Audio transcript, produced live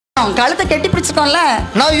கழுத்தை கட்டி பிடிச்சிருக்கோம்ல.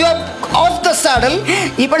 Now you are off the saddle.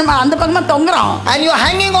 இப்போ நம்ம அந்த பக்கமா தொங்குறோம். And you are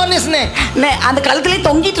hanging on his neck. அந்த கழுத்துலயே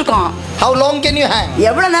தொங்கிட்டு இருக்கோம். How long can you hang?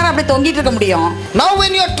 எவ்வளவு நேரம் அப்படி தொங்கிட்டு இருக்க முடியும்? Now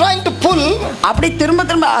when you are trying to pull, அப்படி திரும்ப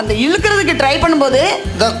திரும்ப அந்த இழுக்கிறதுக்கு ட்ரை பண்ணும்போது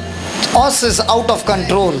the horse is out of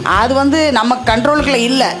control. அது வந்து நம்ம கண்ட்ரோலுக்குள்ள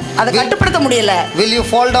இல்ல. அதை கட்டுப்படுத்த முடியல. Will you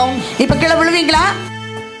fall down? இப்போ கீழே விழுவீங்களா?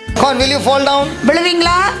 Come on, will you fall down?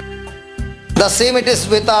 விழுவீங்களா? The same it is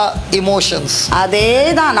with our emotions.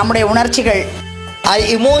 அதேதான் நம்முடைய உணர்ச்சிகள். Our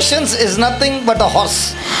emotions is nothing but a horse.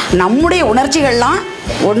 நம்முடைய உணர்ச்சிகள்லாம்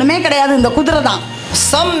ஒண்ணுமே கிடையாது, இந்த குதிரை தான்.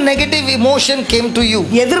 Some negative emotion came to you.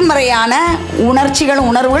 எதிர்மறையான உணர்ச்சிகள்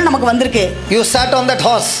உணர்வுகள் நமக்கு வந்திருக்கு. You sat on that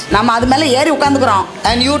horse. நம்ம அது மேல ஏறி உட்கார்ந்துக்கிறோம்.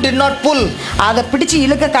 And you did not pull. அதை பிடிச்சு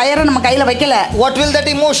இழுக்க கயிறை நம்ம கையில வைக்கல. What will that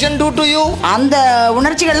emotion do to you? அந்த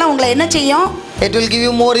உணர்ச்சிகள்லாம் உங்களை என்ன செய்யும்? It will give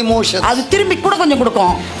you more emotions. அது திரும்பி கூட கொஞ்சம்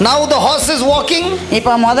கொடுக்கும். Now the horse is walking.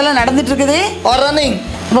 இப்போ முதல்ல நடந்துட்டு இருக்குது. Or running.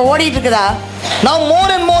 இப்போ ஓடிட்டு இருக்குதா? Now more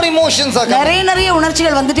and more emotions are coming. நிறைய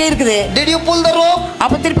உணர்ச்சிகள் வந்துட்டே இருக்குது. Did you pull the rope?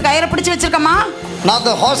 அப்ப திருப்பி கயிறை பிடிச்சு வச்சிருக்கமா? Now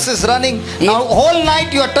the horse is running. Now whole night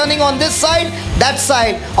you are turning on this side, that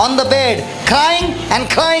side, on the bed, crying and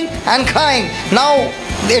crying and crying. Now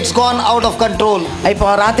it's gone out of control. இப்போ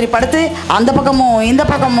ராத்திரி படுத்து அந்த பக்கமும் இந்த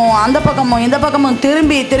பக்கமும் அந்த பக்கமும் இந்த பக்கமும்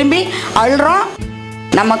திரும்பி திரும்பி அழுறோம்.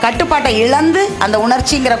 நம்ம கட்டுப்பாட்டை இழந்து அந்த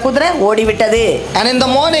உணர்ச்சிங்கிற குதிரை ஓடி விட்டது. And in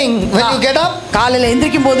the morning when you get up, காலையில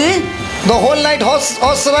எந்திரிக்கும் போது the whole night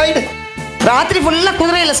horse ride. ராத்திரி ஃபுல்லா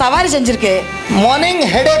குதிரையில சவாரி செஞ்சிருக்கு. Morning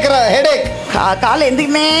headache. காலை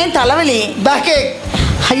எந்திரிக்குமே தலைவலி, backache,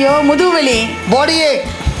 ஐயோ முதுகு வலி, body ache,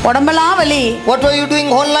 உடம்பெல்லாம் வலி. What were you doing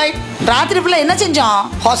whole night? ராத்திரி ஃபுல்லா என்ன செஞ்சோம்?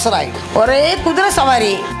 Horse ride. ஒரே குதிரை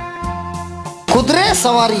சவாரி. குதிரை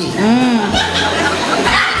சவாரி.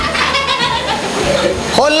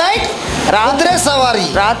 Whole night குதிரை சவாரி.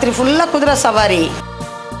 ராத்திரி ஃபுல்லா குதிரை சவாரி.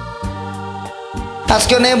 Ask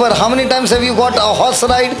your neighbor, how many times have you got a horse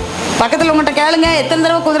ride? பக்கத்துல உங்ககிட்ட கேளுங்க, எத்தனை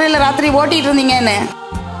தடவை குதிரையில ராத்திரி ஓட்டிட்டு இருந்தீங்கன்னு.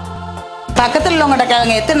 பக்கத்துல உங்ககிட்ட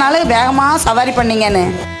கேளுங்க, எத்தனை நாள் வேகமா சவாரி பண்ணீங்கன்னு.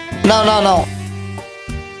 No.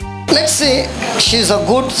 Let's say she's a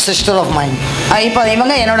good sister of mine. இப்போ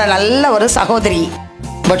இவங்க என்னோட நல்ல ஒரு சகோதரி.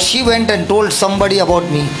 But she went and told somebody about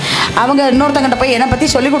me. அவங்க இன்னொருத்தங்கிட்ட போய் என்னை பத்தி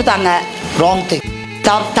சொல்லி கொடுத்தாங்க. Wrong thing.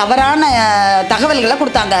 தவறான தகவல்களை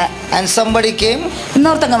கொடுத்தாங்க. And somebody came.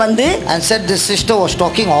 இன்னொருத்தங்க வந்து and said this sister was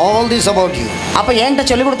talking all this about you. அப்ப என்கிட்ட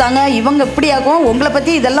சொல்லி கொடுத்தாங்க, இவங்க இப்படியாகும் உங்களை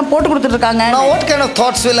பத்தி இதெல்லாம் போட்டு கொடுத்துட்டு இருக்காங்க. Now what kind of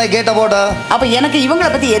thoughts will I get about her? அப்ப எனக்கு இவங்கள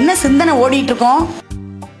பத்தி என்ன சிந்தனை ஓடிட்டு இருக்கும்?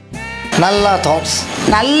 நல்ல thoughts.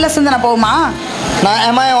 நல்ல சிந்தனை போகுமா? Now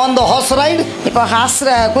am I on the horse ride? இப்போ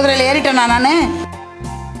குதிரையில ஏறிட்டேனா நானு?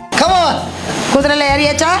 Come on. குதிரையில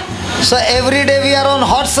ஏறியாச்சா? So every day we are on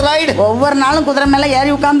horse ride. ஒவ்வொரு நாளும் குதிரை மேல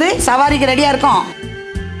ஏறி உட்கார்ந்து சவாரிக்கு ரெடியா இருக்கோம்.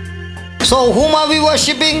 So whom are we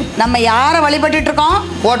worshipping? நம்ம யாரை வழிபட்டுட்டு இருக்கோம்?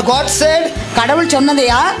 What God said? கடவுள்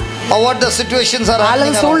சொன்னதையா? Or what the situations are happening?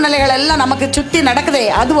 அல்லது சூழ்நிலைகள் எல்லாம் நமக்கு சுத்தி நடக்குதே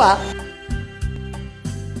அதுவா?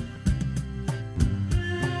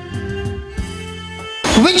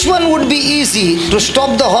 Which one would be easy, to stop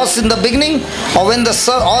the horse in the beginning, or when the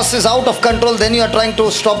horse is out of control then you are trying to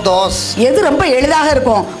stop the horse? எது ரொம்ப எளிதாக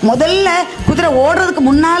இருக்கும்? முதல்ல குதிரை ஓடுறதுக்கு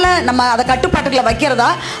முன்னால நம்ம அதை கட்டுப்பாட்டுக்குள்ள வைக்கிறதா,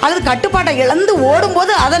 அல்லது கட்டுப்பாட்டை இழந்து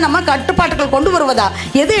ஓடும்போது அதை நம்ம கட்டுப்பாட்டுக்குள்ள கொண்டு வருவதா?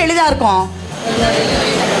 எது எளிதா இருக்கும்?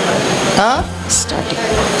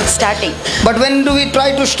 Starting. But when do we try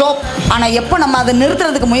to stop? ஆனா எப்போ நம்ம அதை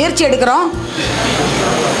நிறுத்துறதுக்கு முயற்சி எடுக்கிறோம்?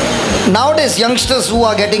 Nowadays youngsters who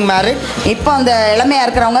are getting married, இப்போ அந்த இளமையா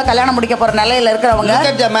இருக்கிறவங்க, கல்யாணம் முடிக்க போற நிலையில இருக்கிறவங்க, look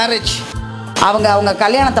at their marriage. அவங்க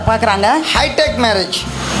கல்யாணத்தை பார்க்கறாங்க. High tech marriage.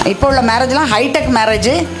 இப்போ உள்ள மேரேஜ்லாம் high tech marriage.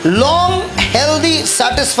 Long, healthy,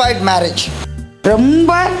 satisfied marriage.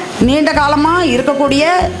 ரொம்ப நீண்ட காலமா இருக்கக்கூடிய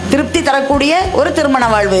திருப்தி தரக்கூடிய ஒரு திருமண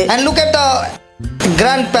வாழ்வு. And look at the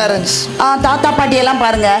grandparents. தாத்தா பாட்டி எல்லாம்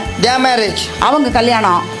பாருங்க, their marriage. அவங்க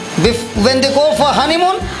கல்யாணம். When they go for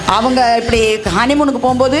honeymoon, அவங்க இப்படி ஹனிமூனுக்கு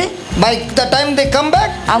போகும்போது, by the time they come back,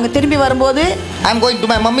 அவங்க திரும்பி வரும்போது, I'm going to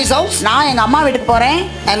my mummy's house, நான் எங்க அம்மா வீட்டுக்கு போறேன்,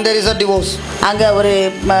 and there is a divorce. அங்க ஒரு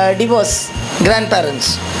டிவோர்ஸ். Grandparents.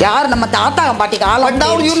 யார் நம்ம தாத்தா பாட்டி காலம். But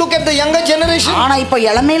now you look at the younger generation. ஆனா இப்போ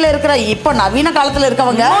இளமையில இருக்கிற இப்போ நவீன காலத்துல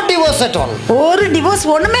இருக்கவங்க, no divorce at all. ஒரு டிவோர்ஸ்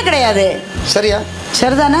ஒண்ணுமே கிடையாது. சரியா?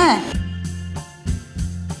 சரிதானே?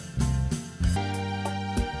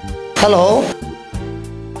 Hello.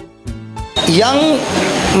 Young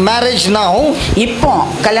marriage now, இப்போ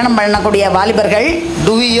கல்யாணம் பண்ணக்கூடிய வாலிபர்கள்,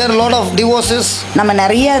 do we hear a lot of divorces? நம்ம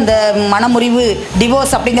நிறைய இந்த மனமுறிவு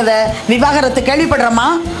டிவோர்ஸ் அப்படிங்கறத விவாகரத்து கேள்விப்படுறோமா?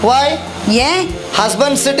 Why? ஏன்?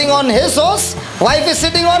 Husband sitting on his horse, wife is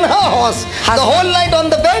sitting on her horse. The whole night on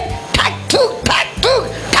the bed, tack took,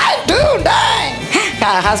 die.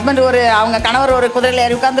 Husband அவங்க கணவர் ஒரு குதிரையில்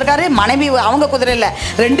ஏறி உட்காந்துருக்காரு, மனைவி அவங்க குதிரையில்,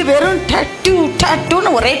 2 பேரும் டட்டு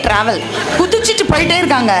டட்டுன்னு ஒரே டிராவல் குதிச்சுட்டு போயிட்டே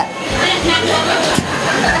இருக்காங்க.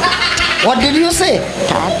 What did you say?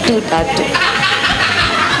 டட்டு டட்டு.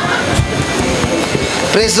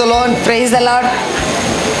 Praise the Lord. Praise the Lord.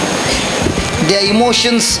 Their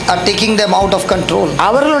emotions are taking them out of control.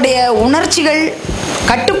 அவர்களுடைய உணர்ச்சிகள்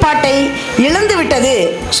கட்டுப்பாட்டை இழந்து விட்டது.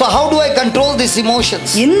 So how do I control these emotions?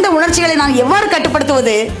 இந்த உணர்ச்சிகளை நான் எவ்வாறு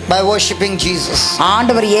கட்டுப்படுத்துவது? By worshiping Jesus.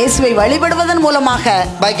 ஆண்டவர் இயேசுவை வழிபடுவதன் மூலமாக.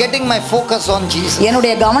 By getting my focus on Jesus.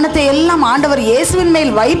 என்னுடைய கவனத்தை எல்லாம் ஆண்டவர் இயேசுவின்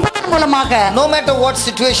மேல் வைப்பதன் மூலமாக. No matter what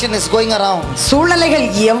situation is going around. சூழ்நிலைகள்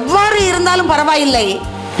எவ்வாறு இருந்தாலும் பரவாயில்லை.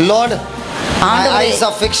 Lord, my eyes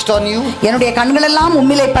are fixed on you. என்னுடைய கண்கள் எல்லாம்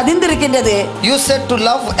உம்மிலே பதிந்திருக்கின்றது. You said to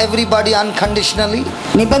love everybody unconditionally.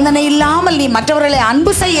 நிபந்தனை இல்லாமல் நீ மற்றவர்களை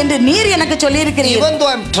அன்பு செய் என்று நீர் எனக்கு சொல்லி இருக்கிறீர். Even though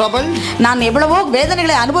I am troubled, நான் எவ்வளவோ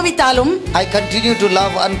வேதனைகளை அனுபவித்தாலும் I continue to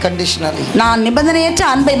love unconditionally. நான் நிபந்தனையற்ற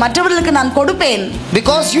அன்பை மற்றவர்களுக்கு நான் கொடுப்பேன்.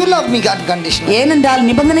 Because you love me unconditionally. ஏனென்றால்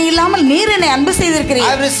நிபந்தனை இல்லாமல் நீர் என்னை அன்பு செய்திருக்கிறீர்.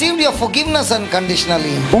 I have received your forgiveness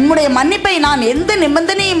unconditionally. உம்முடைய மன்னிப்பை நான் எந்த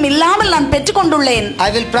நிபந்தனையும் இல்லாமல் நான் பெற்றுக்கொண்டுள்ளேன்.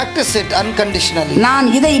 I will practice it unconditionally. நான்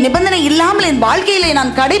இதை நிபந்தனை இல்லாமல் என் வாழ்க்கையிலே நான்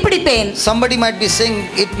கடைபிடிப்பேன். Somebody might be saying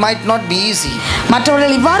it might not be easy.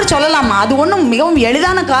 மற்றவர்கள் இவ்வாறு சொல்லலாம், அது ஒன்றும் மிகவும்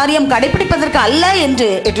எளிதான காரியம் கடைபிடிப்பதற்கு அல்ல என்று.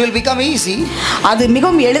 It will become easy. அது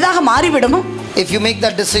மிகவும் எளிதாக மாறிவிடும் if you make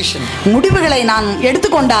that decision. முடிவுகளை நான்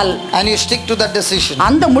எடுத்துக்கொண்டால் and you stick to that decision.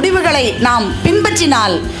 அந்த முடிவுகளை நாம்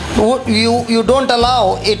பின்பற்றினால் you don't allow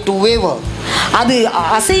it to waver. அது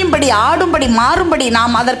அசையும்படி ஆடும்படி மாறும்படி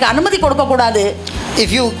நாம் அதற்கு அனுமதி கொடுக்க கூடாது. If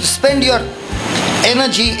you spend your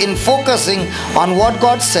energy in focusing on what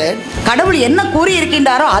God said, கடவுள் என்ன கூறி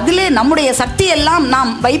இருக்கின்றாரோ அதிலே நம்முடைய சக்தி எல்லாம்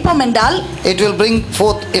நாம் வைப்போம் என்றால் it will bring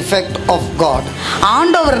forth effect of God.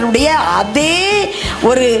 ஆண்டவருடைய அதே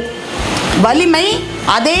ஒரு வலிமை,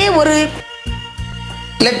 அதே ஒரு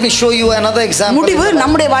let me show you another example. முடிவு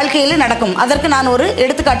நம்முடைய வாழ்க்கையிலே நடக்கும். அதற்கு நான் ஒரு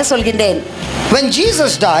எடுத்துக்காட்டு சொல்கின்றேன். When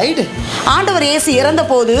Jesus died, ஆண்டவர் இயேசு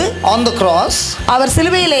இறந்தபோது on the cross, அவர்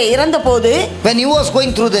சிலுவையிலே இறந்தபோது, when he was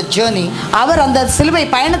going through the journey, அவர் அந்த சிலுவை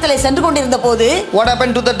பயணத்திலே சென்று கொண்டிருந்த போது what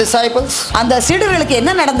happened to the disciples? அந்த சீடர்களுக்கு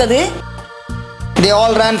என்ன நடந்தது? They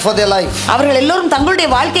all ran for their life. அவர்கள் எல்லோரும் தங்களுடைய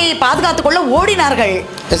வாழ்க்கையை பாதுகாத்துக் கொள்ள ஓடினார்கள்.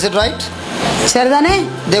 Is it right? சரிதானே?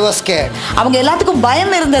 They were scared. அவங்க எல்லாத்துக்கும்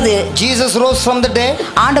பயம் இருந்தது. Jesus rose from the dead.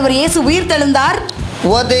 ஆண்டவர் இயேசு உயிர்த்தெழுந்தார்.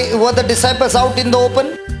 Were the disciples out in the open?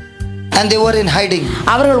 And they were in hiding.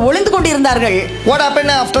 அவர்கள் ஒளிந்து கொண்டிருந்தார்கள். What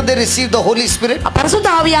happened after they received the Holy Spirit? பரிசுத்த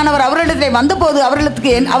ஆவியானவர் அவர்களிடத்திலே வந்தபோது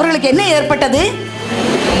அவர்களுக்கு என்ன ஏற்பட்டது?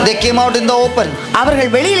 They came out in the open. அவர்கள்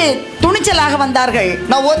வெளியிலே துணிச்சலாக வந்தார்கள்.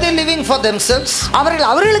 Now were they living for themselves?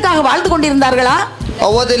 அவர்களுக்காக வாழ்ந்து கொண்டிருந்தார்களா? Or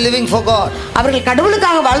were they living for God? அவர்கள்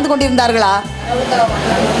கடவுளுக்காக வாழ்ந்து கொண்டிருந்தார்களா?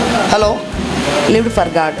 Hello? Lived for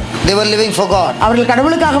God. They were living for God. அவர்கள்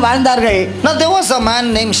கடவுளுக்காக வாழ்ந்தார்கள். Now there was a man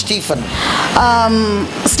named Stephen.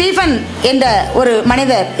 Stephen என்ற ஒரு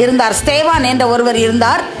மனிதர் இருந்தார். ஸ்தேவான் என்ற ஒருவர்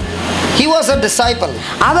இருந்தார். He was a disciple.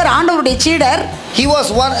 அவர் ஆண்டவருடைய சீடர். He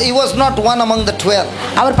was not one among the 12.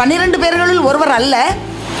 அவர் 12 பேர்களில் ஒருவர் அல்ல.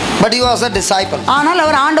 But he was a disciple. ஆனால்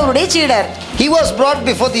அவர் ஆண்டவருடைய சீடர். He was brought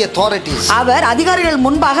before the authorities. அவர் அதிகாரிகள்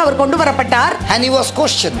முன்பாக அவர் கொண்டு வரப்பட்டார். And he was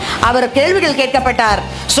questioned. அவர் கேள்விகள் கேட்கப்பட்டார்.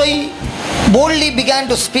 So he boldly began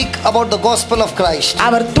to speak about the gospel of Christ.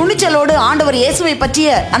 அவர் துணிச்சலோடு ஆண்டவர் இயேசுவை பற்றிய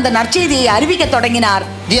அந்த நற்செய்தியை அறிவிக்க தொடங்கினார்.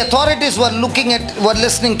 The authorities were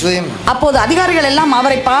listening to him. அப்போது அதிகாரிகள் எல்லாம்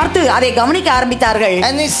அவரை பார்த்து அதை கவனிக்க ஆரம்பித்தார்கள்.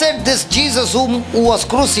 And he said, this Jesus who was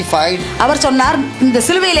crucified, அவர் சொன்னார், இந்த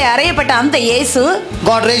சிலுவையிலே அறையப்பட்ட அந்த இயேசு,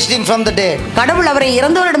 God raised him from the dead. கடவுள் அவரை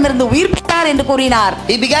இறந்தோரிடமிருந்து உயிர்ப்பித்தார் என்று கூறினார்.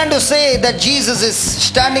 He began to say that Jesus is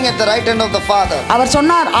standing at the right hand of the Father. அவர்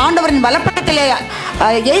சொன்னார், ஆண்டவரின் வலப்பக்கத்திலே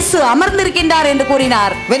இயேசு அமர்ந்திருக்கின்றார் என்று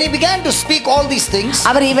கூறினார். When he began to speak all these things,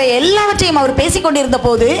 அவர் இவை எல்லாவற்றையும் அவர் பேசிக் கொண்டிருந்த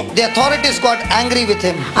போது the authorities got angry with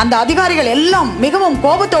him. அந்த அதிகாரிகள் எல்லாம் மிகவும்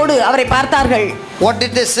கோபத்தோடு அவரை பார்த்தார்கள். What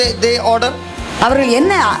did they say? They ordered அவர்கள்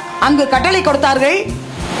என்ன அங்கு கட்டளை கொடுத்தார்கள்?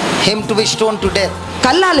 him to be stoned to death.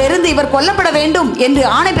 கல்லால் எறிந்து இவர் கொல்லப்பட வேண்டும் என்று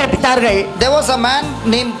ஆணை பிறப்பித்தார்கள். There was a man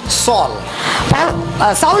named Saul.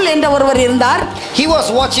 Saul என்ற ஒருவர் இருந்தார். He was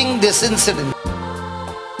watching this incident.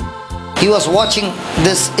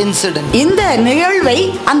 இந்த நிகழ்வை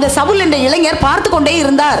அந்த சவுல் என்ற இளைஞர் பார்த்து கொண்டே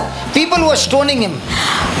இருந்தார். People were stoning him.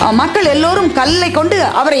 மக்கள் எல்லோரும் கல்லை கொண்டு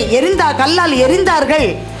அவரை கல்லால் எறிந்தார்கள்.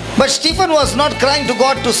 But Stephen was not crying to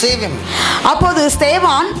God to save him. அப்போது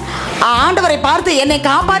ஸ்தேவான் ஆண்டவரை பார்த்து என்னை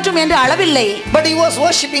காப்பாற்றும் என்று அளவில்லை. But he was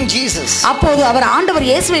worshipping Jesus. அப்போது அவர் ஆண்டவர்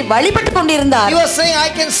இயேசுவை வழிபட்டு கொண்டிருந்தார். He was saying, I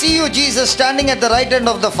can see you, Jesus, standing at the right hand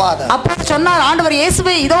of the Father. அப்போது சொன்னார், ஆண்டவர்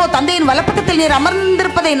இயேசுவே, இதோ தந்தையின் வலப்பக்கத்தில் நீர்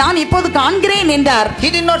அமர்ந்திருப்பதை நான் இப்போது காண்கிறேன் என்றார்.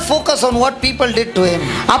 He did not focus on what people did to him.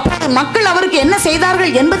 அப்போது மக்கள் அவருக்கு என்ன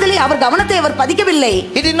செய்தார்கள் என்பதிலே அவர் கவனத்தை அவர் பதிக்கவில்லை.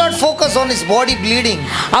 He did not focus on his body bleeding.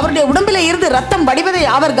 அவருடைய உடம்பிலே இருந்து ரத்தம் வடிவதை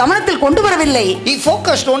அவர் கவனத்தில் கொண்டு வரவில்லை. He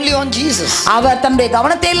focused only on Jesus. அவர் தம்முடைய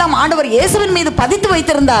கவனத்தை எல்லாம் ஆண்டவர் இயேசுவின் மீது பதித்து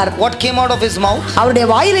வைத்திருந்தார். What came out of his mouth? அவருடைய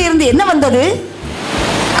வாயிலே இருந்து என்ன வந்தது?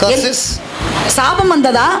 Curses. சாபம்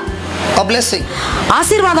வந்ததா? A blessing.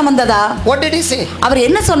 ஆசீர்வாதம் வந்ததா? What did he say? அவர்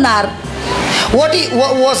என்ன சொன்னார்? What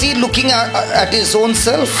was he looking at his own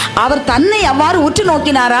self? அவர் தன்னை அவ்வாறு உற்று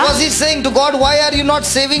நோக்கினாரா? Was he saying to God, why are you not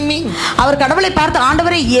saving me? அவர் கடவுளை பார்த்து,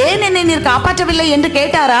 ஆண்டவரே ஏன் என்னை நீர் காப்பாற்றவில்லை என்று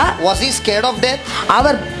கேட்டாரா? Was he scared of death?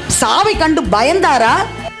 அவர் சாவை கண்டு பயந்தாரா?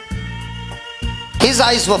 His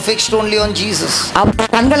eyes were fixed only on Jesus.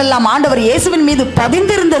 அவர் கண்கள் எல்லாம் ஆண்டவர் இயேசுவின் மீது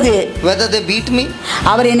பதிந்திருந்தது. Whether they beat me,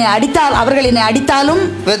 அவர்கள் என்னை அடித்தாலும்,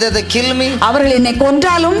 whether they kill me, அவர்கள் என்னை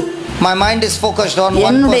கொன்றாலும், my mind is focused on one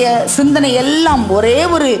என்னுடைய person. சிந்தனை எல்லாம் ஒரே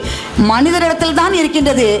ஒரு மனிதரிடத்தில் தான்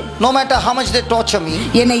இருக்கின்றது. No matter how much they torture me,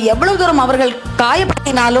 என்னை எவ்வளவு தூரம் அவர்கள்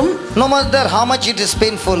காயப்படுத்தினாலும், no matter how much it is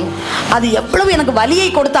painful, அது எவ்வளவு எனக்கு வலியை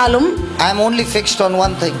கொடுத்தாலும், I am only fixed on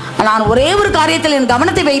one thing. நான் ஒரே ஒரு காரியத்தில் என்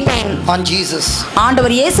கவனத்தை வைப்பேன், On Jesus.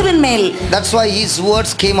 ஆண்டவர் இயேசுவின் மேல். That's why his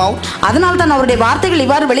words came out. அதனால் தான் அவருடைய வார்த்தைகள்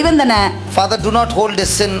இவ்வாறு வெளிவந்தன. Father, do not hold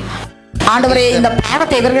this sin. ஆண்டவரே, இந்த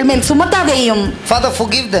பாவத்தை இவர்கள் மேல் சுமத்தாதேயும். Father,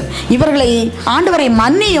 forgive them. இவர்களை ஆண்டவரை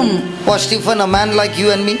மன்னியும். Was Stephen a man like you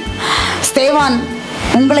and me? ஸ்தேவான்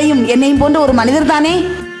உங்களையும் என்னையும் போன்ற ஒரு மனிதர் தானே?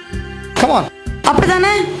 Come on.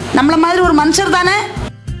 அப்படிதானே? நம்மள மாதிரி ஒரு மனுஷர் தானே?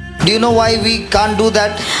 Do you know why we can't do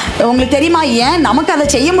that? உங்களுக்கு தெரியுமா ஏன் நமக்கு அதை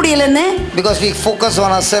செய்ய முடியலன்னு? Because we focus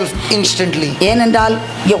on ourselves instantly. ஏனென்றால்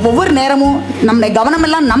ஒவ்வொரு நேரமும் நம்முடைய கவனம்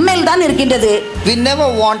எல்லாம் நம்மேல் தான் இருக்கின்றது. We never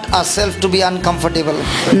want ourselves to be uncomfortable.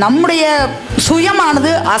 நம்முடைய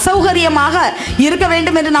சுயமானது அசௌகரியமாக இருக்க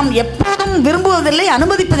வேண்டும் என்று நாம் எப்போதும் விரும்புவதில்லை,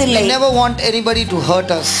 அனுமதிப்பதில்லை. We never want anybody to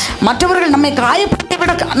hurt us. மற்றவர்கள் நம்மை காயப்படுத்தி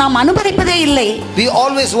விட நாம் அனுமதிப்பதே இல்லை. We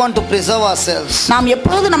always want to preserve ourselves. நாம்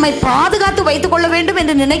எப்போது நம்மை பாதுகாத்து வைத்துக் கொள்ள வேண்டும்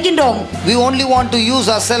என்று நினைக்கின்றோம். We only want to use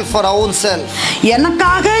ourselves for our own self.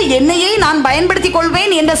 எனக்காக என்னையே நான் பயன்படுத்திக்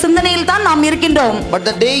கொள்வேன் என்ற சிந்தனையில் தான் நாம் இருக்கின்றோம். But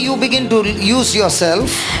the day you begin to use yourself,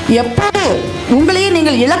 எப்போது உங்களையே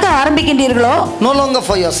நீங்கள் இழக்க ஆரம்பிக்கின்றீர்களோ, no longer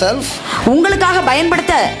for yourself, உங்களுக்காக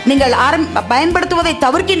பயன்படுத்த நீங்கள் பயன்படுத்துவதை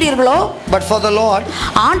தவிர்க்கின்றீர்களோ, but for the Lord,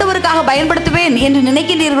 ஆண்டவருக்காக பயன்படுத்துவேன் என்று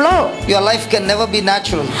நினைக்கின்றீர்களோ, your life can never be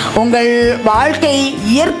natural. உங்கள் வாழ்க்கை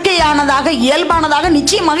இயற்கையானதாக இயல்பானதாக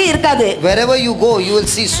நிச்சயமாக இருக்காது. Wherever you go, you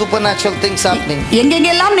will see supernatural things happening.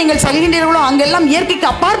 எங்கெங்கெல்லாம் நீங்கள் செல்கின்றீர்களோ அங்கெல்லாம் இயற்கைக்கு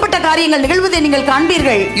அப்பாற்பட்ட காரியங்கள் நிகழ்வதை நீங்கள்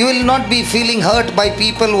காண்பீர்கள். You will not be feeling hurt by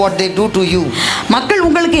people what they do to you. மக்கள்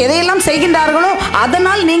உங்களுக்கு எதையெல்லாம் செய்கின்றார்களோ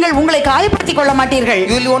அதனால் நீங்கள் உங்களை காயப்படுத்திக் கொள்ள மாட்டீர்கள்.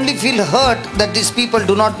 You will only feel hurt that these people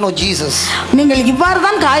do not know Jesus. நீங்கள் இவ்வாறு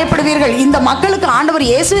தான் காயப்படுவீர்கள், இந்த மக்களுக்கு ஆண்டவர்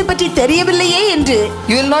இயேசுவை பற்றி தெரியவில்லையே என்று.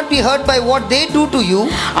 You will not be hurt by what they do to you.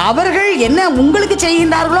 அவர்கள் என்ன உங்களுக்கு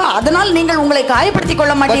செய்கின்றார்களோ அதனால் நீங்கள் உங்களை காயப்படுத்திக்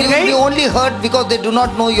கொள்ள But you மாட்டீர்கள். will be only hurt because they do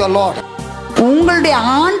not know your Lord. உங்களுடைய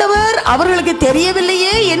ஆண்டவர் அவர்களுக்கு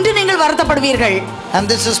தெரியவில்லையே என்று நீங்கள் வருத்தப்படுவீர்கள். And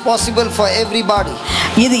this is possible for everybody.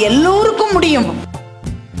 இது எல்லோருக்கும் முடியும்.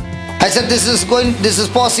 I said this is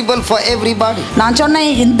possible for everybody. நான் சொன்னேன்,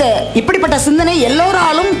 இந்த இப்படிப்பட்ட சிந்தனை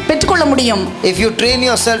எல்லோராலும் பெற்றுக்கொள்ள முடியும். If you train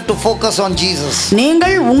yourself to focus on Jesus.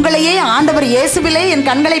 நீங்கள் உங்களையே ஆண்டவர் இயேசுவிலே என்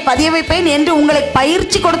கண்களை பதிய வைப்பேன் என்று உங்களை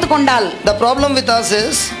பயிற்சி கொடுத்து கொண்டால். The problem with us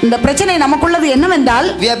is, இந்த பிரச்சனை நமக்குள்ளது என்னவென்றால்,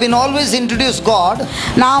 we have been always introduced God,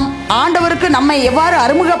 நாம் ஆண்டவருக்கு நம்மை எவ்வாறு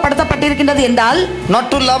அறிமுகப்படுத்தப்பட்டிருக்கின்றது என்றால், not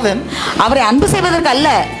to love him, அவரை அன்பு செய்வதற்கு அல்ல,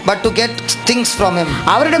 but to get things from him.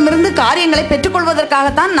 அவரிடமிருந்து காரியங்களை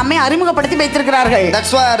பெற்றுக்கொள்வதற்காகத்தான் நம்மை அறிமுகப்படுத்தி வைத்திருக்கிறார்கள்.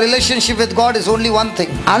 That's why our relationship with God is only one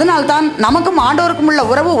thing. அதனால் தான் நமக்கும் ஆண்டவருக்கும் உள்ள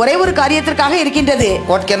உறவு ஒரே ஒரு காரியத்திற்காக இருக்கின்றது.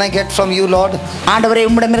 What can I get from you, Lord? ஆண்டவரே,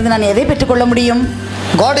 உம்மிடமிருந்து நான் எதை பெற்றுக்கொள்ள முடியும்?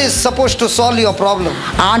 God is supposed to solve your problem.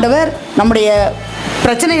 ஆண்டவர் நம்முடைய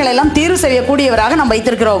பிரச்சனைகளை எல்லாம் தீர்வு செய்யக்கூடியவராக நாம்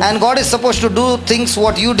வைத்திருக்கிறோம். And God is supposed to do things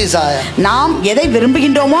what you desire. நாம் எதை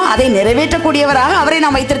விரும்புகின்றோமோ அதை நிறைவேற்றக்கூடியவராக அவரை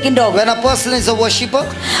நாம் வைத்திருக்கின்றோம். When a person is a worshipper,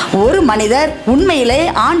 ஒரு மனிதர் உண்மையிலே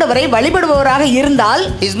ஆண்டவரை வழிபடுபவராக இருந்தால்,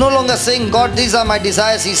 he is no longer saying, God, these are my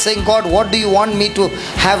desires. He is saying, God, what do you want me to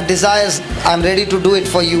have desires? I am ready to do it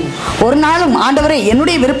for you. ஒரு நாளும் ஆண்டவரே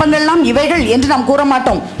என்னுடைய விருப்பங்கள் எல்லாம் இவைகள் என்று நாம் கூற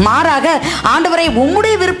மாட்டோம். மாறாக, ஆண்டவரே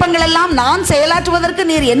உம்முடைய விருப்பங்கள் எல்லாம் நான் செயலாற்றுவதற்கு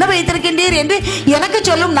நீர் என்ன வைத்திருக்கின்றீர் என்று எனக்கு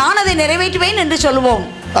சொல்லும், நான் அதை நிறைவேற்றுவேன் என்று சொல்லுவோம்.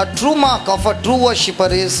 a true mark of a true worshipper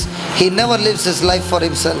is he never lives his life for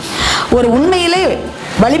himself. ஒரு உண்மையிலே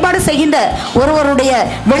வழிபாடு செய்கின்ற ஒருவருடைய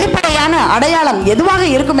வெளிப்படையான அடையாளம் எதுவாக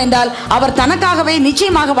இருக்கும் என்றால் அவர் தனக்காகவே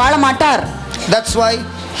நிச்சயமாக வாழ மாட்டார். That's why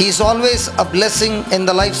he is always a blessing in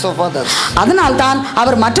the lives of others. அதனால்தான்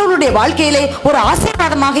அவர் மற்றவருடைய வாழ்க்கையிலே ஒரு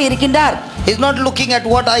ஆசீர்வாதமாக இருக்கின்றார். He is not looking at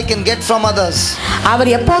what I can get from others. அவர்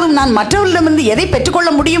எப்போதும் நான் மற்றவர்களிடமிருந்து எதை பெற்றுக்கொள்ள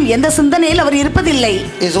முடியும் என்ற சிந்தனையில் அவர் இருப்பதில்லை.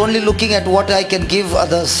 He is only looking at what I can give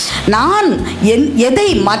others. நான் எதை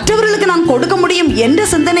மற்றவர்களுக்கு நான் கொடுக்க முடியும் என்ற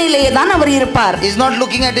சிந்தனையிலேயே தான் அவர் இருப்பார். He is not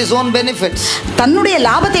looking at his own benefits. தன்னுடைய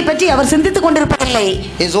லாபத்தை பற்றி அவர் சிந்தித்துக் கொண்டிருப்பதில்லை.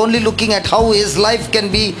 He is only looking at how his life can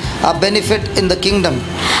be a benefit in the kingdom.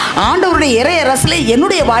 ஆண்டவருடைய இறையரசிலே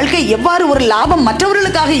என்னுடைய வாழ்க்கை எவ்வாறு ஒரு லாபம்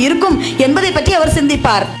மற்றவர்களுக்காக இருக்கும் என்பதை பற்றி அவர்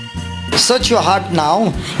சிந்திப்பார். Search your heart now.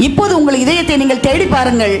 இப்போது உங்கள் இதயத்தை நீங்கள் தேடி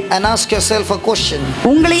பாருங்கள். And ask yourself a question.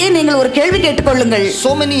 உங்களையே நீங்கள் ஒரு கேள்வி கேட்டுக்கொள்ளுங்கள்.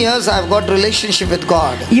 So many years I have got relationship with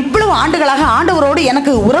God. இவ்வளவு ஆண்டுகளாக ஆண்டவரோடு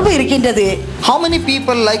எனக்கு உறவு இருக்கின்றது. How many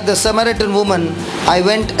people like the Samaritan woman I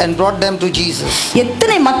went and brought them to Jesus?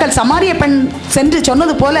 எத்தனை மக்கள் சமாரிய பெண் சென்று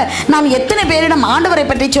சொன்னது போல நான் எத்தனை பேரிடம் ஆண்டவரை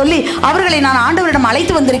பற்றி சொல்லி அவர்களை நான் ஆண்டவரிடம்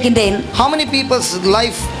அழைத்து வந்திருக்கின்றேன். How many people's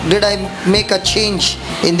life did I make a change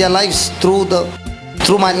in their lives through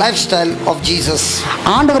my lifestyle of Jesus?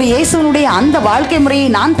 ஆண்டவர் இயேசுவினுடைய அந்த வாழ்க்கை முறையை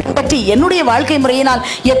நான் பின்பற்றி என்னுடைய வாழ்க்கை முறையினால்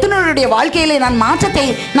எத்தனையுடைய வாழ்க்கையிலே நான் மாற்றத்தை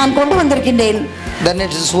நான் கொண்டு வந்திருக்கின்றேன். Then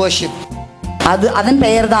it is worship. அதன்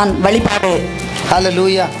பெயர்தான் வழிபாடு.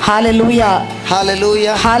 Hallelujah. Hallelujah.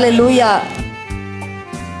 Hallelujah. Hallelujah.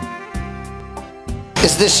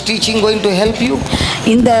 Is this teaching going to help you?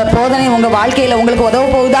 இந்த போதனை உங்க வாழ்க்கையில உங்களுக்கு உதவ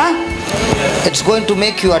போகுதா? It's going to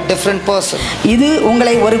make you a different person. இது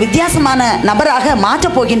உங்களை ஒரு வித்தியாசமான நபராக மாற்ற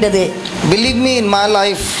போகின்றது. Believe me, in my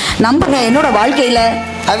life நம்புங்க, என்னோட வாழ்க்கையில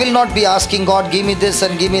I will not be asking God, give me this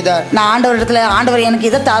and give me that. நான் ஆண்டவரிடத்துல ஆண்டவர் எனக்கு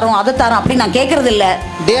இதை தாரும் அதை தாரும் அப்படி நான் கேட்கறது இல்ல.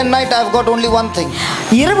 Day and night I've got only one thing.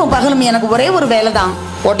 இரவும் பகலும் எனக்கு ஒரே ஒரு வேலை தான்.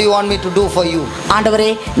 What do you want me to do for you? ஆண்டவரே,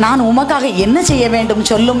 நான் உமக்காக என்ன செய்ய வேண்டும்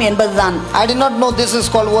சொல்லும் என்பதுதான். I did not know this is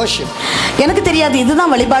called worship. எனக்கு தெரியாது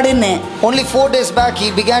இதுதான் வழிபாடுன்னு. Only 4 days back he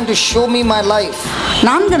began to show me my life.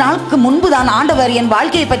 4 நாளுக்கு முன்பு தான் ஆண்டவர் என்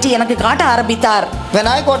வாழ்க்கையை பற்றி எனக்கு காட்ட ஆரம்பித்தார். When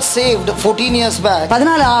I got saved 14 years back,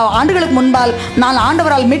 14 ஆண்டுகளுக்கு முன்பால் நான்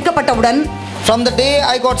ஆண்டவரால் மீட்கப்பட்டவுடன், from the day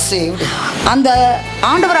I got saved, அந்த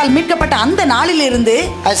ஆண்டவரால் மீட்கப்பட்ட அந்த நாளிலிருந்து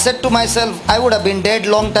I said to myself, I would have been dead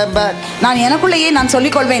long time back. நான் எனக்குள்ளேயே நான்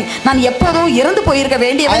சொல்லிக் கொள்வேன், நான் எப்போதோ இறந்து போயிருக்க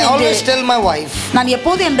வேண்டியவன் I என்று. always tell my wife, நான்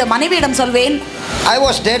எப்போது என் மனைவியிடம் சொல்வேன், I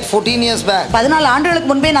was dead 14 years back. 14 ஆண்டுகளுக்கு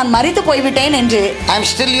முன்பே நான் மரித்து போய்விட்டேன் என்று. I am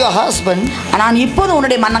still your husband, நான் இப்போது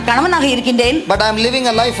உன்னுடைய கணவனாக இருக்கின்றேன். but I am living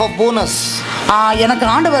a life of bonus. எனக்கு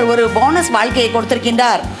ஆண்டவர் ஒரு போனஸ் வாழ்க்கையை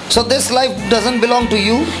கொடுத்திருக்கின்றார். So this life doesn't belong to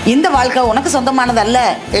you. இந்த வாழ்க்கை உனக்கு சொந்தமானது அல்ல.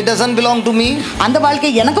 It doesn't belong to me. அந்த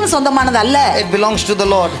வாழ்க்கை எனக்கும் சொந்தமானது அல்ல. It belongs to the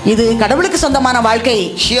Lord. இது கடவுளுக்கு சொந்தமான வாழ்க்கை.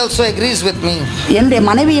 She also agrees with me. என்னுடைய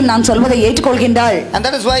மனைவியும் நான் சொல்வதை ஏற்றுக்கொள்கின்றாள். And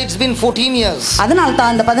that is why it's been 14 years. அதனால்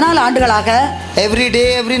தான் இந்த 14 ஆண்டுகளாக Every day,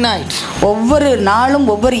 every night, ஒவ்வொரு நாளும்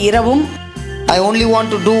ஒவ்வொரு இரவும் I only want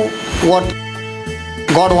to do what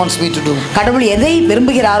God wants me to do. கடவுள் எதை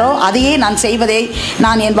விரும்புகிறாரோ அதையே நான் செய்வதை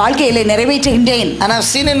நான் என் வாழ்க்கையிலே நிறைவேற்றுகின்றேன். And I've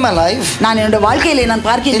seen in my life, நான் என்னுடைய வாழ்க்கையிலே நான் in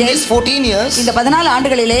பார்க்கின்றேன், these 14 years, இந்த 14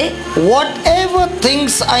 ஆண்டுகளிலே whatever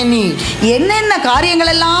things I need, என்னென்ன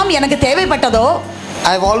காரியங்கள் எல்லாம் எனக்கு தேவைப்பட்டதோ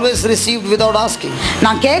I've always received without asking.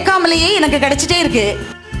 நான் கேட்காமலேயே எனக்கு கிடைச்சிட்டே இருக்கு.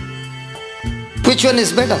 Which one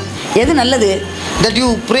is better? எது நல்லது? That you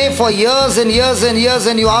pray for years and years and years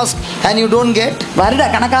and you ask and you don't get, வருட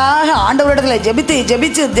கணக்காக ஆண்டவரிடத்துல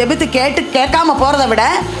ஜெபித்து கேட்காம போறதை விட,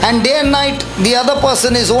 and day and night the other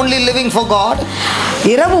person is only living for God,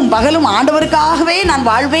 இரவும் பகலும் ஆண்டவருக்காகவே நான்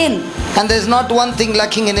வாழ்வேன், and there is not one thing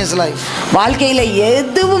lacking in his life. வாழ்க்கையில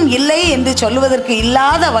எதுவும் இல்லை என்று சொல்லுவதற்கு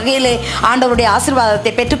இல்லாத வகையிலே ஆண்டவருடைய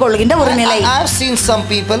ஆசீர்வாதத்தை பெற்றுக்கொள்கின்ற ஒரு நிலை. I have seen some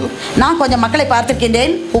people நான் கொஞ்சம் மக்களை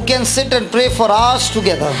பார்த்திருக்கின்றேன், who can sit and pray for hours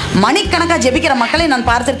together, மணிக்கணக்கா ஜெபிக்கிற மக்களை நான்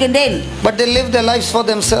பார்த்திருக்கின்றேன். but they live their lives for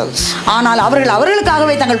themselves. ஆனால்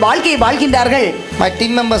அவர்களுக்காகவே தங்கள் வாழ்க்கையை வாழ்கின்றார்கள். My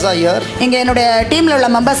team members are here. இங்க என்னுடைய டீம்ல உள்ள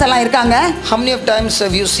மெம்பர்ஸ் எல்லாம் இருக்காங்க. How many of times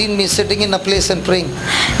have you seen me sitting in a place and praying?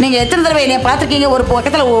 நீங்க எத்தனை தடவை என்னை பார்த்திருக்கீங்க ஒரு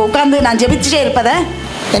பக்கத்துல உட்கார்ந்து நான் ஜெபிச்சுட்டே இருப்பதை?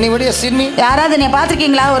 Anybody has seen me? யாராவது என்னை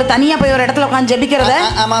பார்த்திருக்கீங்களா ஒரு தனியா போய் ஒரு இடத்துல உட்கார்ந்து ஜெபிக்கிறத?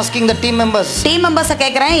 I'm asking the team members. Team members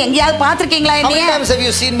கேக்குறேன், எங்கயாவது பார்த்திருக்கீங்களா How என்னைய? many times have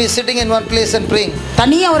you seen me sitting in one place and praying?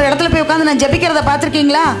 தனியா ஒரு இடத்துல போய் உட்கார்ந்து நான் ஜெபிக்கிறத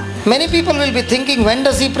பார்த்திருக்கீங்களா? Many people will be thinking, when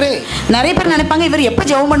does he pray? நிறைய பேர் நினைப்பாங்க இவர் எப்ப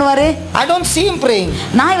ஜெபம் பண்ணுவாரு? I don't see him praying.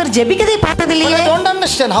 நான் இவர் ஜெபிக்கதே பார்த்தது But இல்லையே. I don't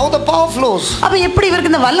understand how the power flows. அப்ப எப்படி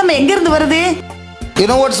இவருக்கு இந்த வல்லமை எங்க இருந்து வருது? You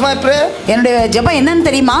know what's my prayer? என்னுடைய ஜெபம் என்னன்னு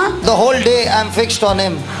தெரியுமா? The whole day I'm fixed on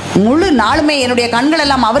him. முழு நாளுமே என்னுடைய கண்கள்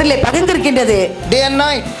எல்லாம் அவரிலே பதிந்திருக்கின்றது. Day and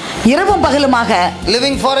night. இரவும் பகலுமாக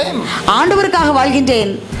living for him. ஆண்டவருக்காக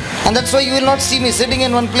வாழ்கின்றேன். And that's why you will not see me sitting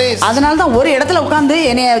in one place. அதனால தான் ஒரு இடத்துல உட்கார்ந்து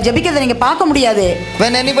என்னைய ஜெபிக்கிறதை நீங்க பார்க்க முடியாது.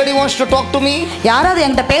 When anybody wants to talk to me, யாராவது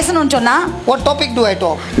என்கிட்ட பேசணும்னு சொன்னா, what topic do I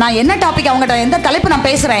talk? நான் என்ன டாபிக் அவங்ககிட்ட எந்த தலைப்பு நான்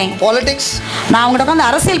பேசுறேன்? Politics? நான் அவங்ககிட்ட உட்கார்ந்து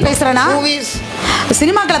அரசியல் பேசுறேனா? Movies?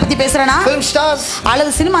 சினிமாக்களை பத்தி பேசுறேனா? Film stars?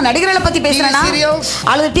 அல்லது சினிமா நடிகர்களை பத்தி பேசுறேனா? Serials?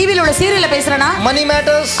 அல்லது டிவில உள்ள சீரியல்ல பேசுறேனா? Money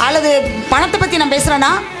matters? அல்லது பணத்தை பத்தி நான்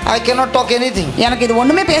பேசுறேனா? I cannot talk anything. எனக்கு இது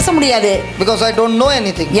ஒண்ணுமே பேச முடியாது. Because I don't know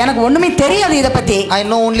anything. எனக்கு ஒண்ணுமே தெரியாது இத பத்தி. I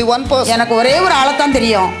know only one person. எனக்கு ஒரே ஒரு ஆளை தான்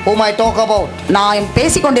தெரியும். Whom I talk about. நான்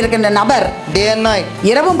பேசிக் கொண்டிருக்கின்ற நபர். Day and night.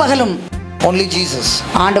 இரவும் பகலும். Only Jesus.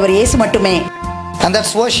 ஆண்டவர் இயேசு மட்டுமே. And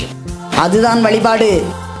that's worship. அதுதான் வழிபாடு.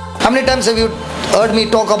 How many times have you heard me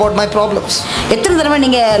talk about my problems? எத்தனை தடவை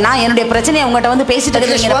நீங்க நான் என்னுடைய பிரச்சனையை உங்ககிட்ட வந்து பேசிட்டு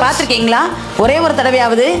இருக்கீங்க பாத்துர்க்கீங்களா? ஒரே ஒரு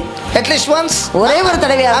தடவையாவது? At least once. ஒரே ஒரு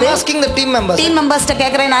தடவையாவது? I'm asking the team members. Team மெம்பர்ஸ்ட்ட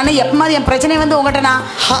கேக்குறேன் நான் எப்பமாவது என் பிரச்சனை வந்து உங்ககிட்ட நான்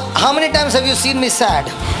How many times have you seen me sad?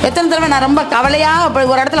 எத்தனை தடவை நான் ரொம்ப கவலையா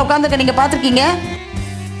ஒரு இடத்துல உட்கார்ந்துக்க நீங்க பாத்துர்க்கீங்க?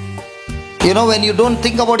 You know, when you don't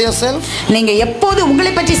think about yourself, நீங்க எப்போது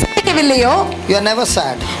உங்களை பற்றி சிந்திக்கவில்லையோ, you are never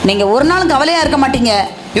sad. நீங்க ஒரு நாளும் கவலையா இருக்க மாட்டீங்க.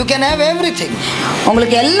 You can have everything.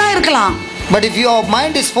 உங்களுக்கு எல்லாம் இருக்கலாம். But if your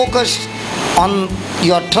mind is focused on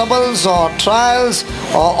your troubles or trials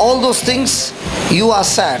or all those things, you are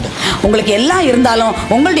sad. உங்களுக்கு எல்லாம் இருந்தாலும்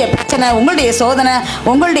உங்களுடைய பிரச்சனை, உங்களுடைய சோதனை,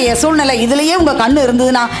 உங்களுடைய சூழ்நிலை இதுலயே உங்க கண்ணு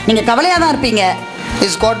இருந்ததுன்னா நீங்க கவலையா தான் இருப்பீங்க.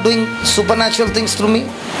 Is God doing supernatural things through me?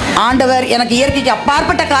 ஆண்டவர் எனக்கு இயற்கைக்கு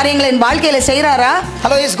அப்பாற்பட்ட காரியங்களை என் வாழ்க்கையில செய்றாரா?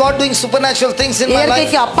 Hello, is God doing supernatural things in my life?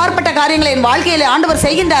 இயற்கைக்கு அப்பாற்பட்ட காரியங்களை என் வாழ்க்கையில ஆண்டவர்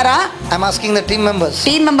செய்கின்றாரா? I'm asking the team members.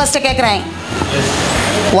 Team மெம்பர்ஸ்ட்ட கேக்குறேன்.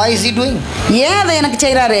 Why is he doing? ஏன் அதை எனக்கு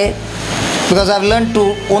செய்றாரு? Because I've learned to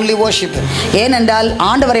only worship him. ஏனென்றால்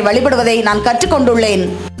ஆண்டவரை வழிபடுவதை நான் கற்றுக்கொண்டுள்ளேன்.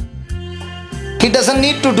 He doesn't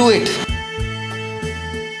need to do it.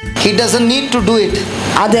 He doesn't need to do it.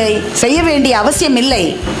 அதை செய்ய வேண்டிய அவசியம் இல்லை.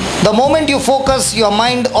 The moment you focus your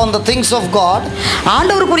mind on the things of God,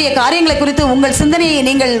 ஆண்டவருக்குரிய காரியங்களை குறித்து உங்கள் சிந்தனையை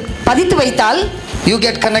நீங்கள் பதித்து வைத்தால், you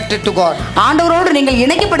get connected to God. ஆண்டவரோடு நீங்கள்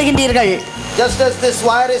இணைக்கப்படுகின்றீர்கள். Just as this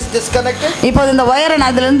wire is disconnected, இப்போ இந்த வயரை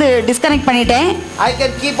நான் இதுல இருந்து டிஸ்கனெக்ட் பண்ணிட்டேன். I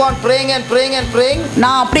can keep on praying and praying and praying.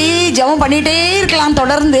 நான் அப்படியே ஜெபம் பண்ணிட்டே இருக்கலாம்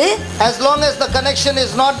தொடர்ந்து. As long as the connection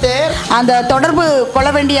is not there, அந்த தொடர்பு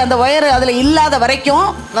கொள்ள வேண்டிய அந்த வயர் அதுல இல்லாத வரைக்கும்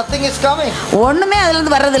nothing is coming. ஒண்ணுமே அதுல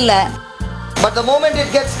இருந்து வர்றதில்ல. But the moment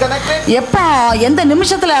it gets connected, எப்போ எந்த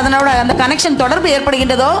நிமிஷத்துல அதனோட அந்த கனெக்ஷன் தொடர்பு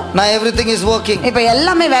ஏற்படுகின்றதோ, now everything is working. இப்போ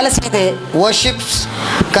எல்லாமே வேலை செய்யுது. Worship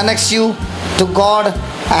connects you to God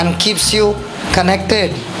and keeps you connected.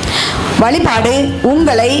 வழிபாடு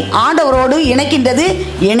உங்களை ஆண்டவரோடு இணைக்கின்றது,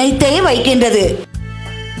 இணைத்தே வைக்கின்றது.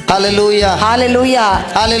 Hallelujah. Hallelujah.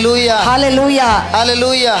 Hallelujah. Hallelujah.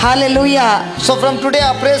 Hallelujah. Hallelujah. So from today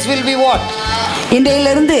our praise will be what?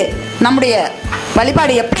 இன்றையிலிருந்து நம்முடைய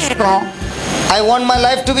வழிபாடு எப்படி இருக்கும்? I want my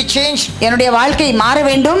life to be changed. என்னுடைய வாழ்க்கை மாற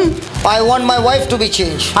வேண்டும். I want my wife to be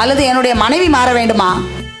changed. அல்லது என்னுடைய மனைவி மாற வேண்டுமா?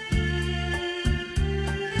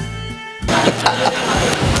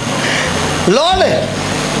 Lord,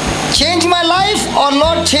 change my life or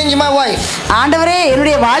Lord change my wife? ஆண்டவரே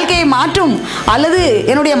என்னுடைய வாழ்க்கையை மாற்றும் அல்லது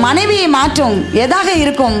என்னுடைய மனைவியை மாற்றும், எதாக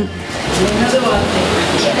இருக்கும்?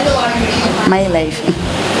 My life.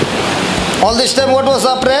 All this time what was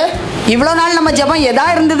our prayer? இவ்வளவு நாள் நம்ம ஜெபம் எதா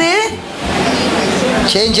இருந்தது?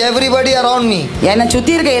 Change everybody around me. என்னை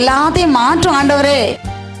சுத்தி இருக்க எல்லாத்தையும் மாற்றும் ஆண்டவரே.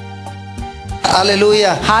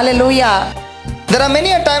 Hallelujah. Hallelujah. There are many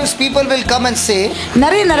a times people will come and say,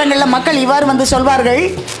 நிறைய நேரங்கள்ல மக்கள் இவ்வாறு வந்து சொல்வார்கள்,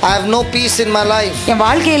 I have no peace in my life. என்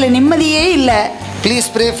வாழ்க்கையில நிம்மதியே இல்ல. Please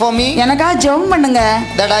pray for me எனக்காக ஜெபம் பண்ணுங்க,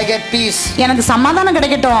 that I get peace. எனக்கு சமாதானம்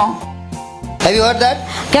கிடைக்கட்டும். Have you heard that?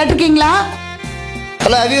 கேட்டிருக்கீங்களா?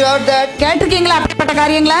 Hello, have you heard that? கேட்டிருக்கீங்களா அப்படிப்பட்ட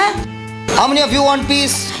காரியங்களை? How many of you want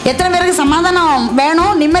peace? எத்தனை பேருக்கு சமாதானம்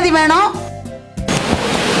வேணும், நிம்மதி வேணும்?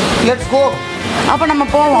 Let's go. அப்ப நம்ம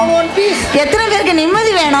போவோம். You want peace? எத்தனை பேருக்கு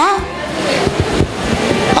நிம்மதி வேணும்?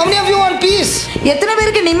 How many of you want peace? எத்தனை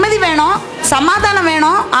பேருக்கு நிம்மதி வேணும், சமாதானம்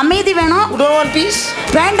வேணும், அமைதி வேணும்? You don't want peace?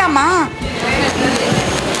 வேண்டாமா?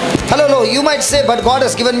 Hello, you might say, but God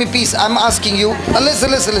has given me peace. I'm asking you.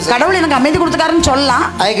 Listen. கடவுள் எனக்கு அமைதி கொடுத்துட்டாருன்னு சொல்லலாம்.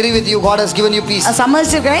 I agree with you. God has given you peace.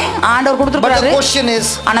 சம்மதிச்சிருக்கேன், ஆண்டவர் But கொடுத்துட்டாரு. the question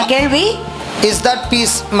ஆனா கேள்வி, is that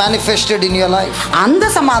peace manifested in your life? அந்த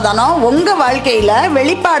சமாதானம் உங்க வாழ்க்கையில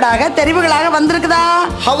வெளிப்பாடாக தெரிவுகளாக வந்திருக்குதா?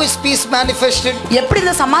 How is peace manifested? எப்படி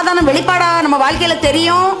இந்த சமாதானம் வெளிப்பாடா நம்ம வாழ்க்கையில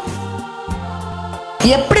தெரியும்?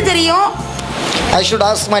 எப்படி தெரியும்? I should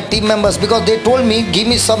ask my team members because they told me give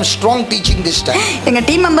me some strong teaching this time. எங்க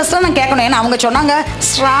டீம் மெம்பர்ஸ் தான் நான் கேட்கணும், ஏன்னா அவங்க சொன்னாங்க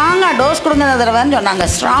ஸ்ட்ராங்கா டோஸ் கொடுங்க இந்த தடவைன்னு சொன்னாங்க.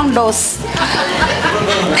 Strong dose.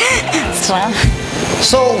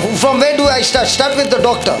 So from where do I start? Start with the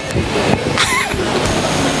doctor.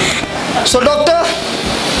 So doctor,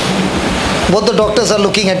 both the doctors are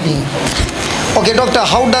looking at me. Okay doctor,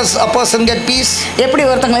 how does a person get peace? எப்படி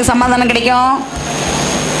ஒருத்தங்களுக்கு சமாதானம் கிடைக்கும்?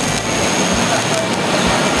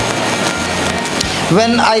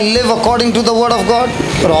 When I live according to the word of God?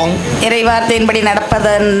 Wrong. இறைவார்த்தையின்படி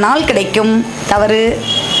நடப்பதனால் கிடைக்கும். தவறு.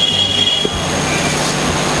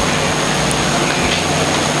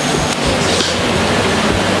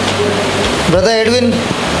 Brother Edwin,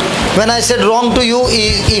 when I said wrong to you,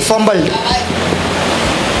 he fumbled.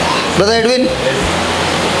 Brother Edwin,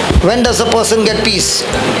 when does a person get peace?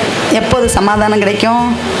 எப்போது சமாதானம் கிடைக்கும்?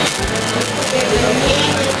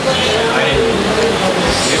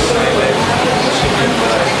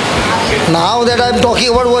 Now that I am talking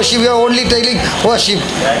about worship, you are only telling worship.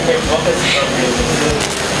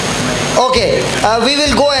 Okay, we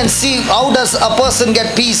will go and see how does a person get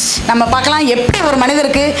peace. நம்ம பார்க்கலாம் எப்படி ஒரு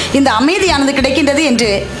மனிதருக்கு இந்த அமைதியானது கிடைக்கின்றது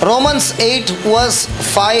என்று. Romans 8 verse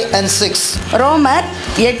 5 and 6. ரோமர்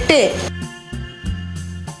 8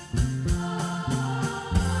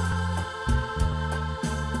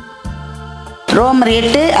 ரோமர்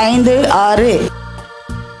 8 5 6.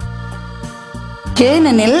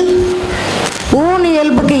 ஏனெனில் ஊன்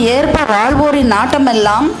இயல்புக்கு ஏற்ப வாழ்வோரின்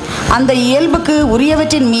நாட்டமெல்லாம் அந்த இயல்புக்கு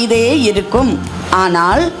உரியவற்றின் மீதே இருக்கும்.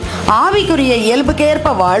 ஆனால் ஆவிக்குரிய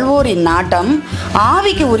இயல்புக்கேற்ப வாழ்வோரின் நாட்டம்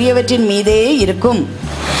ஆவிக்கு உரியவற்றின் மீதே இருக்கும்.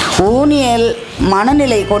 ஊனியல்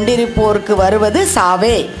மனநிலை கொண்டிருப்போருக்கு வருவது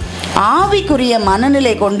சாவே, ஆவிக்குரிய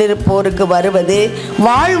மனநிலை கொண்டிருப்போருக்கு வருவது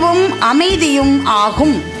வாழ்வும் அமைதியும்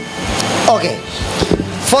ஆகும். Okay,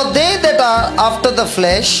 for they that are after the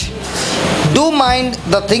flesh do mind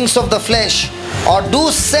the things of the flesh, or do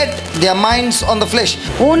set their minds on the flesh.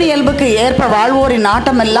 ஊனியல்புக்கு ஏற்ப வாழ்வோரின்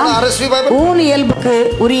நாட்டம் எல்லாம் RSV Bible? ஊனியல்புக்கு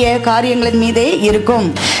உரிய காரியங்களின் மீதே இருக்கும்.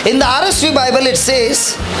 In the RSV Bible it says,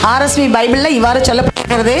 RSV பைபிள்ல இவ்வாறு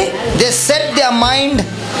சொல்லப்பட்டிருக்கிறது, they set their mind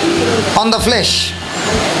on the flesh.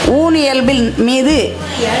 ஊனியல்பின் மீது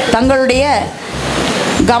தங்களுடைய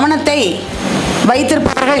கவனத்தை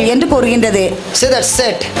வைத்திருப்பார்கள் என்று கூறுகின்றது. Say that,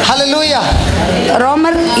 set. Hallelujah.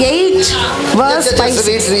 ரோமர் 8 verse 5.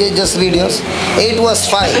 Just read yours. 8 verse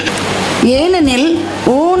 5. ஏனெனில்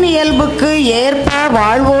ஊன் இயல்புக்கு ஏற்ப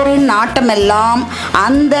வாழ்வோரின் நாட்டமெல்லாம்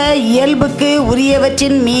அந்த இயல்புக்கு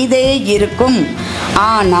உரியவற்றின் மீதே இருக்கும்.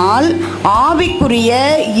 ஆனால் ஆவிக்குரிய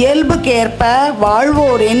இயல்புக்கேற்ப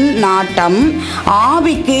வாழ்வோரின் நாட்டம்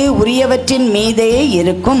ஆவிக்கு உரியவற்றின் மீதே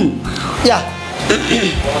இருக்கும். Yeah.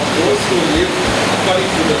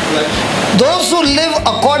 Those who live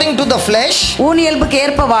according to the flesh, ஊன் இயல்புக்கு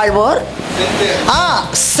ஏற்ப வாழ்வோர்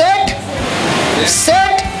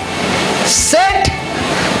set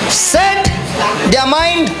their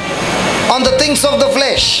mind on the things of the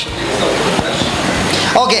flesh.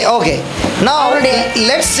 Okay. Now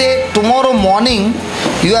let's say tomorrow morning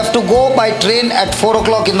you have to go by train at 4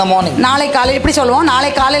 o'clock in the morning. நாளை காலையில் இப்படி சொல்லுவோம்,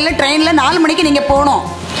 நாளை காலையில் ட்ரெயினில் 4 மணிக்கு நீங்கள் போகணும்.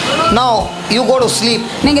 Now you go to sleep.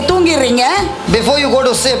 நீங்கள் தூங்கிடுறீங்க. Before you go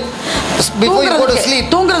to sleep,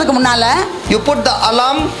 தூங்குறதுக்கு முன்னால you put the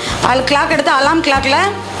alarm. Clock எடுத்து அலாம் கிளாக்ல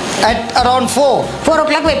at around 4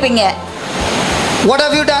 o'clock வைப்பீங்க. What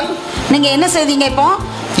have you done? நீங்க என்ன செய்தீங்க? இப்போ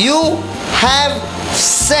you have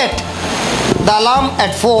set the alarm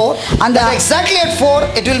at 4, and exactly at 4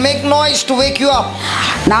 it will make noise to wake you up.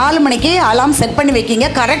 4 மணிக்கு அலாம் set பண்ணி வைக்கீங்க.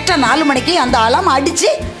 கரெக்டா 4 மணிக்கு அந்த அலாம் அடிச்சு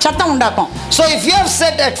சத்தம் உண்டாக்கும். So if you have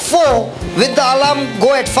set at 4, with the alarm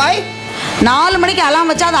go at 5? 4 மணிக்கு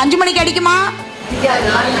அலாம் வச்சா அது 5 மணிக்கு அடிக்குமா?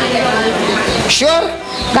 Sure.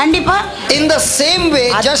 கண்டிப்பா. In the same way,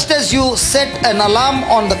 just as you set an alarm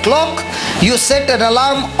on the clock, you set an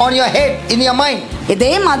alarm on your head, in your mind.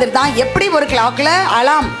 இதே மாதிரி தான் எப்படி ஒரு கிளாக்ல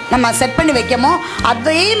அலாம் நம்ம செட் பண்ணி வைக்கமோ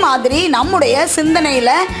அதே மாதிரி நம்முடைய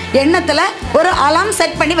சிந்தனையில எண்ணத்துல ஒரு அலாம்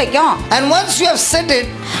செட் பண்ணி வைக்கும். And once you have set it,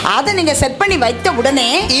 அதை நீங்க செட் பண்ணி வைத்த உடனே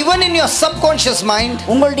even in your subconscious mind,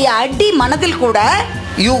 உங்களுடைய அடி மனதில் கூட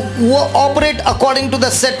you operate according to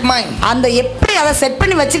the set mind. அந்த எப்படி அதை செட்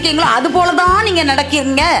பண்ணி வச்சிருக்கீங்களோ அது போல தான் நீங்க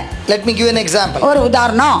நடக்கிறீங்க. Let me give you an example. ஒரு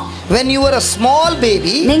உதாரணம். When you were a small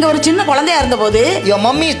baby, நீங்க ஒரு சின்ன குழந்தையா இருந்தபோது your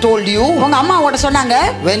mummy told you, உங்க அம்மா உட சொன்னாங்க,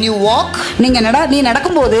 when you walk, நீ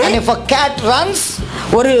நடக்கும்போது, and if a cat runs,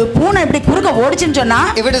 ஒரு பூனை இப்படி குறுக்க ஓடிச்சுன்னு சொன்னா,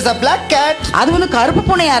 if it is a black cat, அது வந்து கருப்பு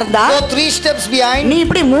பூனையா இருந்தா, go 3 steps behind, நீ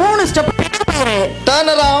இப்படி 3 ஸ்டெப் போயிரு, turn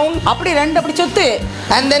around, அப்படி 2 அப்படி சுத்து,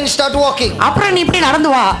 and then start walking. அப்புறம் நீ இப்படி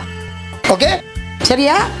நடந்து வா. Okay?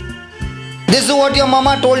 சரியா? This is what your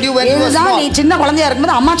mama told you when you were small. நீ சின்ன குழந்தையா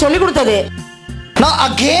இருக்கும்போது அம்மா சொல்லி கொடுத்தது. Now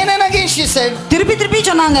again and again she said, திருப்பி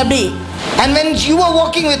சொன்னாங்க அப்படி. and when you were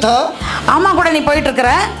walking with her, அம்மா கூட நீ போயிட்டு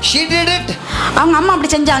இருக்கற. She did it. அவங்க அம்மா அப்படி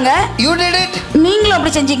செஞ்சாங்க. You did it. நீங்களும்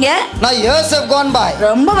அப்படி செஞ்சீங்க. Now years have gone by.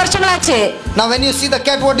 ரொம்ப வருஷங்களாச்சு. Now when you see the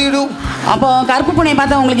cat, what do you do? அப்போ கருப்பு பூனையை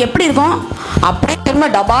பார்த்தா உங்களுக்கு எப்படி இருக்கும்? அப்படியே திரும்ப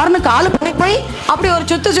டபார்னு காலு போய் அப்படி ஒரு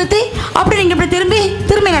சுத்தி அப்படி நீங்க இப்படி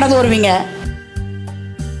திரும்பி நடந்து வருவீங்க.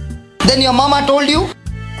 Then your mama told you.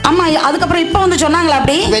 அம்மா அதுக்கப்புறம் இப்போ வந்து சொன்னாங்களா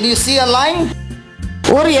அப்படி? When you see a lion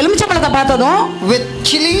ஒரு எலுமிச்சம்பழத்தை பார்த்ததும் with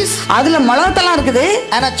chilies அதுல மிளகாத்தெல்லாம் இருக்குது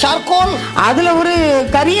and a charcoal, அதுல ஒரு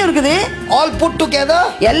கறியும் இருக்குது, all put together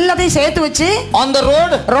எல்லாத்தையும் சேர்த்து வச்சு on the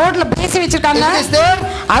road, ரோட்ல பேசி வச்சிருக்காங்க. it is there.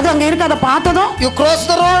 அது அங்க இருக்கு. அதை பார்த்ததும் You cross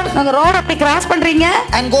the road அந்த ரோட அப்படி கிராஸ் பண்றீங்க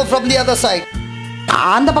and go from the other side.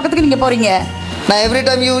 அந்த பக்கத்துக்கு நீங்க போறீங்க. Now every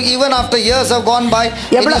time you, even after years have gone by,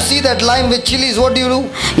 when you see that lion with chilies, what do you do?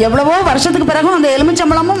 எவ்வளவோ வருஷத்துக்கு பிறகு அந்த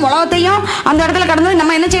எலுமிச்சம்பழமும் மிளகாத்தையும் அந்த இடத்துல கடந்து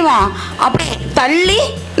நம்ம என்ன செய்வோம்? அப்படி தள்ளி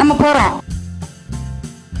நம்ம போறோம்.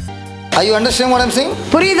 Are you understanding what I'm saying?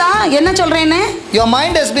 புரியுதா என்ன சொல்றேன்னு? Your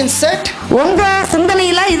mind has been set உங்க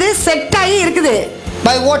சிந்தனையில இது செட் ஆகி இருக்குது.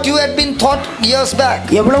 by what you had been taught years back.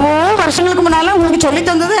 எவ்வளவோ வருஷங்களுக்கு முன்னால உங்களுக்கு சொல்லி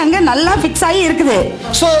தந்தது அங்க நல்லா ஃபிக்ஸ் ஆகி இருக்குது.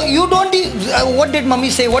 So you don't what did mommy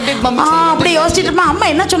say? What did mommy say? அப்படி யோசிச்சிட்டு இருப்பா, அம்மா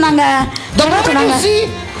என்ன சொன்னாங்க? The moment you see,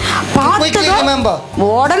 you quickly remember.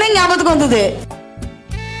 உடனே ஞாபகத்துக்கு வந்தது.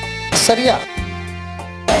 சரியா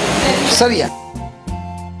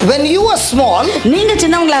when you were small, நீங்க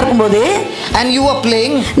சின்னவங்களா இருக்கும்போது and you were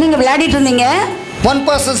playing, நீங்க விளையாடிட்டு இருந்தீங்க. one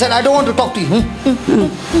person said, I don't want to talk to you.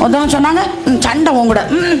 ஒருத்தவங்க சொன்னாங்க, சண்டை உங்களோட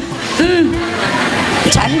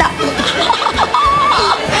சண்டை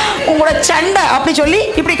உங்களோட சண்டை அப்படி சொல்லி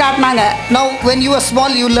இப்படி காட்டினாங்க. Now when you were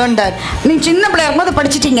small, you learned that. நீ சின்ன பிள்ளையா இருக்கும்போது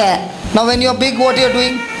படிச்சிட்டீங்க. Now when you are big, what you are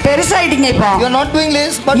doing? பெருசாயிட்டீங்க. இப்போ you are not doing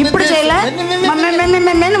this, but இப்படி செய்யல.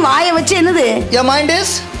 வாயை வச்சு என்னது? your mind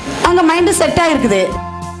is அங்க மைண்ட் செட் ஆயிருக்குது.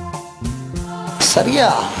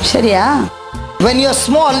 சரியா when you are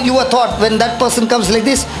small, you were taught, when that person comes like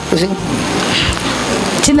this,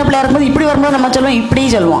 சின்ன பிள்ளையா இருக்கும்போது இப்படி வரும்போது நம்ம சொல்லுவோம், இப்படி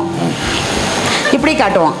சொல்லுவோம், இப்படி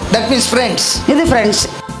காட்டுவோம். that means friends. இது friends.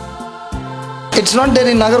 It's not there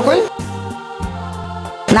in Nagercoil.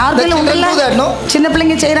 நார்மலா உண்டல்ல, சின்ன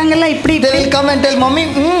பிள்ளைங்க செய்றாங்கல்ல இப்படி. They will come and tell mommy,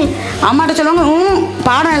 அம்மாட்ட சொல்லுவாங்க,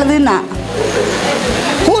 பாடம் எழுதுன்னா.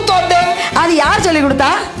 Who taught them? அது யார் சொல்லி கொடுத்தா?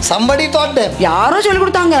 Somebody taught them. யாரோ சொல்லி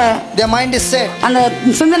கொடுத்தாங்க. Their mind is set. அந்த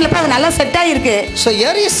சிந்தனையில போய் அது நல்லா செட் ஆயிருக்கு. So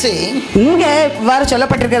here he is saying, இங்க வர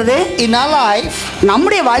சொல்லப்பட்டிருக்கிறது, in our life,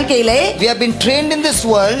 நம்முடைய வாழ்க்கையிலே we have been trained in this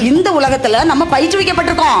world, இந்த உலகத்துல நம்ம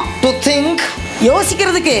பயிற்றுவிக்கப்பட்டிருக்கோம் to think,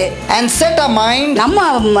 யோசிக்கிறதுக்கு, and set our mind,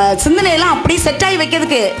 நம்ம சிந்தனையெல்லாம் அப்படி செட் ஆகி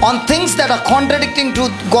வைக்கிறதுக்கு, on things that are contradicting to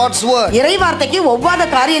God's word. இறை வார்த்தைக்கு ஒவ்வாத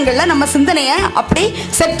காரியங்கள்ல நம்ம சிந்தனையை அப்படி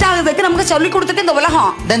செட் ஆகுறதுக்கு நமக்கு சொல்லி கொடுத்துருக்கு இந்த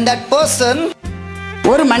உலகம். Then that person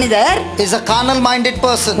ஒரு மனிதர் is a carnal minded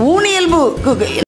person. ஊனியல்பு